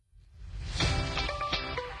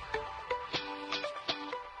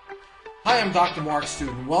Hi, I'm Dr. Mark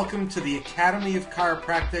Student. Welcome to the Academy of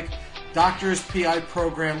Chiropractic Doctors PI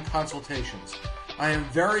Program Consultations. I am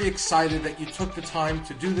very excited that you took the time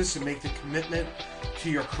to do this and make the commitment to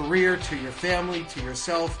your career, to your family, to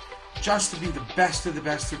yourself, just to be the best of the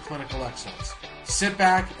best through clinical excellence. Sit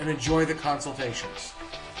back and enjoy the consultations.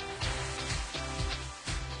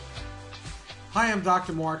 Hi, I'm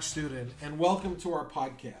Dr. Mark Student, and welcome to our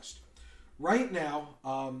podcast. Right now,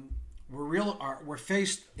 we're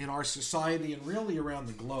faced in our society and really around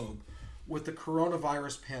the globe with the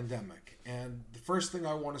coronavirus pandemic. And the first thing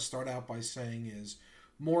I want to start out by saying is,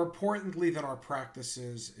 more importantly than our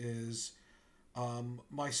practices is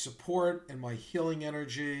my support and my healing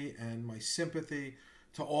energy and my sympathy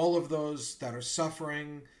to all of those that are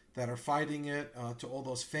suffering, that are fighting it, to all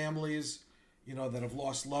those families, that have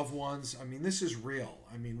lost loved ones. I mean, this is real.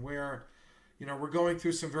 I mean, we're going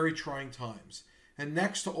through some very trying times. And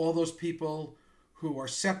next to all those people who are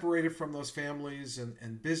separated from those families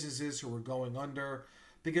and businesses who are going under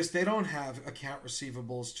because they don't have account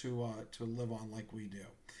receivables to live on like we do.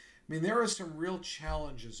 I mean, there are some real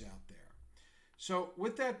challenges out there. So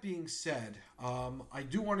with that being said, I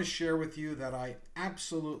do want to share with you that I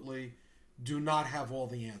absolutely do not have all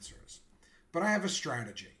the answers, but I have a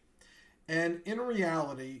strategy. And in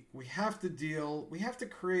reality, we have to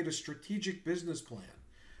create a strategic business plan,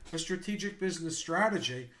 a strategic business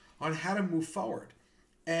strategy on how to move forward.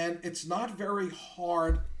 And it's not very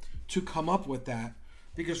hard to come up with that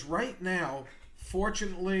because right now,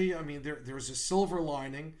 fortunately, I mean, there's a silver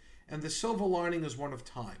lining, and the silver lining is one of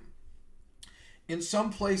time. In some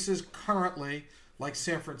places currently, like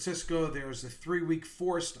San Francisco, there's a 3-week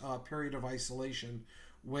forced period of isolation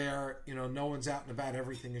where, no one's out and about,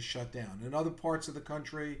 everything is shut down. In other parts of the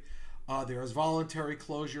country, there's voluntary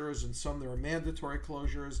closures, and some there are mandatory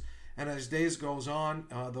closures. And as days goes on,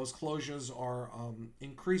 those closures are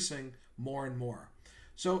increasing more and more.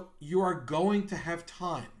 So you are going to have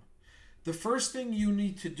time. The first thing you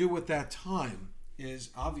need to do with that time is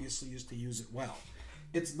to use it well.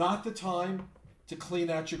 It's not the time to clean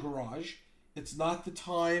out your garage. It's not the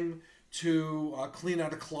time to clean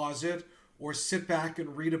out a closet or sit back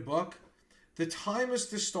and read a book. The time is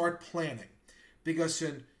to start planning, because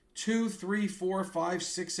in 2, 3, 4, 5,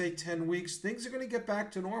 6, 8, 10 weeks, things are going to get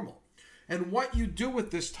back to normal. And what you do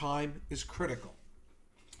with this time is critical.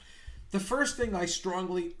 The first thing I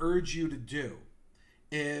strongly urge you to do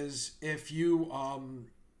is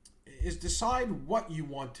decide what you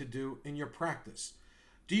want to do in your practice.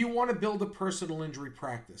 Do you want to build a personal injury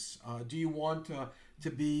practice? Do you want to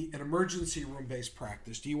be an emergency room-based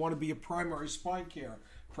practice? Do you want to be a primary spine care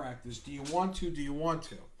practice? Do you want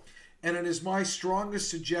to? And it is my strongest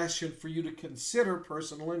suggestion for you to consider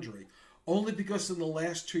personal injury, only because in the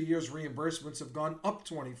last 2 years, reimbursements have gone up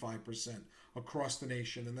 25% across the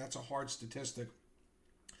nation, and that's a hard statistic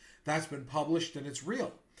that's been published, and it's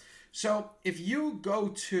real. So if you go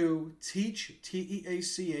to Teach,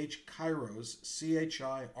 T-E-A-C-H, Chiros,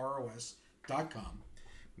 CHIROS.com,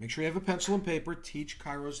 make sure you have a pencil and paper,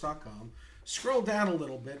 teachchiros.com, scroll down a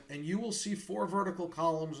little bit, and you will see 4 vertical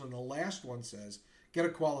columns, and the last one says, get a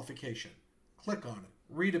qualification. Click on it.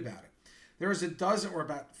 Read about it. There's a dozen or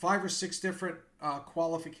about 5 or 6 different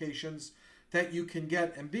qualifications that you can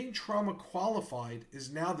get. And being trauma qualified is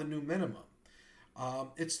now the new minimum.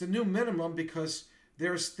 It's the new minimum because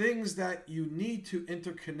there's things that you need to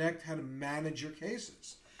interconnect how to manage your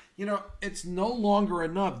cases. It's no longer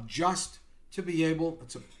enough just to be able,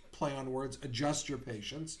 it's a play on words, adjust your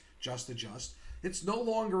patients, just adjust. It's no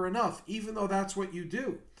longer enough, even though that's what you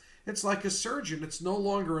do. It's like a surgeon. It's no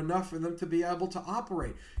longer enough for them to be able to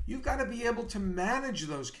operate. You've got to be able to manage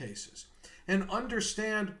those cases and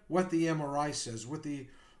understand what the MRI says with the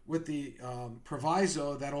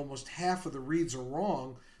proviso that almost half of the reads are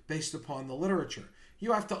wrong based upon the literature.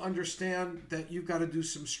 You have to understand that you've got to do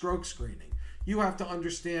some stroke screening. You have to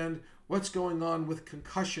understand what's going on with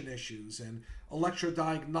concussion issues and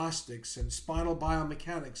electrodiagnostics and spinal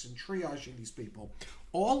biomechanics and triaging these people.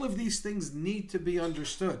 All of these things need to be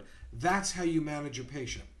understood. That's how you manage a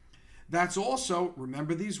patient. That's also,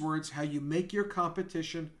 remember these words, how you make your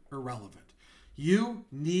competition irrelevant. You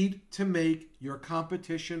need to make your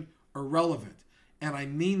competition irrelevant. And I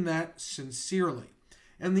mean that sincerely.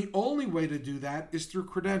 And the only way to do that is through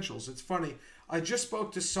credentials. It's funny, I just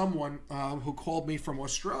spoke to someone who called me from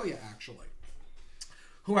Australia,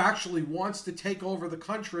 who actually wants to take over the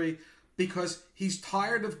country because he's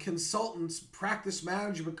tired of consultants, practice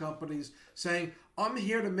management companies saying, I'm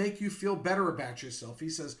here to make you feel better about yourself. He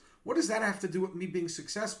says, what does that have to do with me being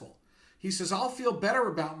successful? He says, I'll feel better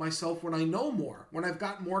about myself when I know more, when I've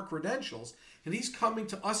got more credentials. And he's coming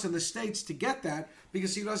to us in the States to get that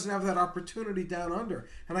because he doesn't have that opportunity down under.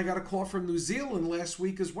 And I got a call from New Zealand last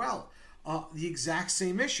week as well. The exact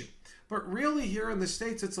same issue. But really here in the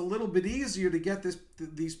States, it's a little bit easier to get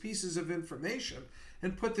these pieces of information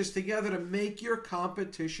and put this together to make your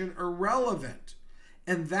competition irrelevant.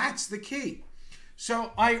 And that's the key.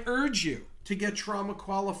 So I urge you to get trauma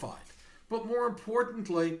qualified. But more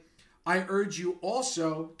importantly, I urge you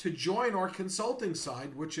also to join our consulting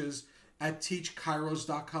side, which is at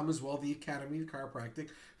teachkairos.com as well, the Academy of Chiropractic,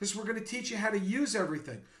 because we're going to teach you how to use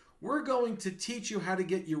everything. We're going to teach you how to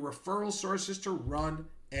get your referral sources to run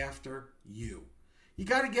after you. You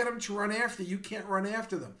got to get them to run after you. You can't run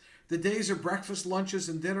after them. The days of breakfast, lunches,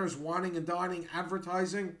 and dinners, whining and dining,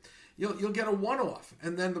 advertising, you'll get a one-off.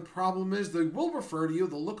 And then the problem is they will refer to you,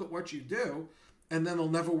 they'll look at what you do, and then they'll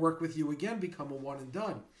never work with you again, become a one and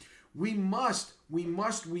done. We must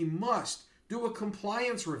do a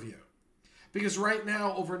compliance review. Because right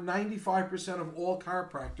now, over 95% of all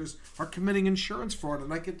chiropractors are committing insurance fraud.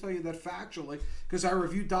 And I can tell you that factually because I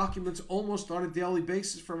review documents almost on a daily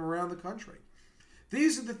basis from around the country.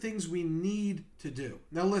 These are the things we need to do.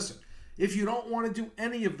 Now listen, if you don't want to do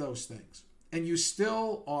any of those things and you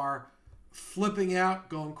still are flipping out,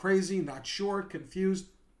 going crazy, not sure, confused,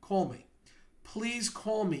 call me. Please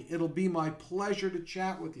call me. It'll be my pleasure to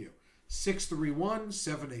chat with you.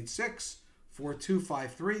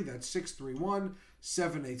 631-786-4253. That's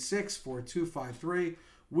 631-786-4253.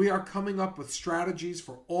 We are coming up with strategies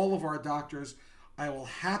for all of our doctors. I will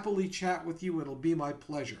happily chat with you. It'll be my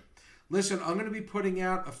pleasure. Listen, I'm going to be putting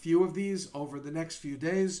out a few of these over the next few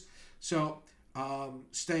days. So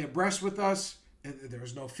stay abreast with us.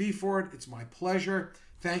 There's no fee for it. It's my pleasure.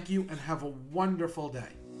 Thank you and have a wonderful day.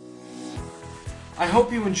 I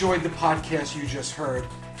hope you enjoyed the podcast you just heard,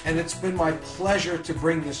 and it's been my pleasure to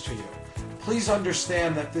bring this to you. Please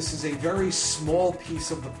understand that this is a very small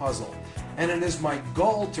piece of the puzzle, and it is my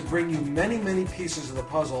goal to bring you many, many pieces of the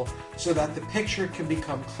puzzle so that the picture can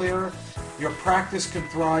become clearer, your practice can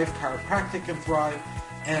thrive, chiropractic can thrive,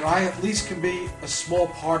 and I at least can be a small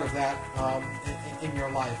part of that in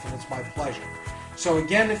your life, and it's my pleasure. So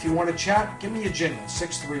again, if you want to chat, give me a jingle,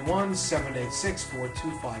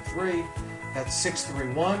 631-786-4253. That's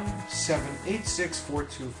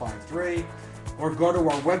 631-786-4253. Or go to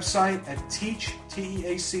our website at teach,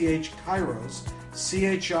 T-E-A-C-H, Kairos,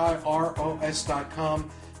 CHIROS.com.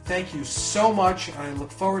 Thank you so much, and I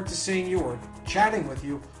look forward to seeing you or chatting with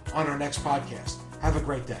you on our next podcast. Have a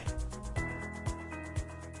great day.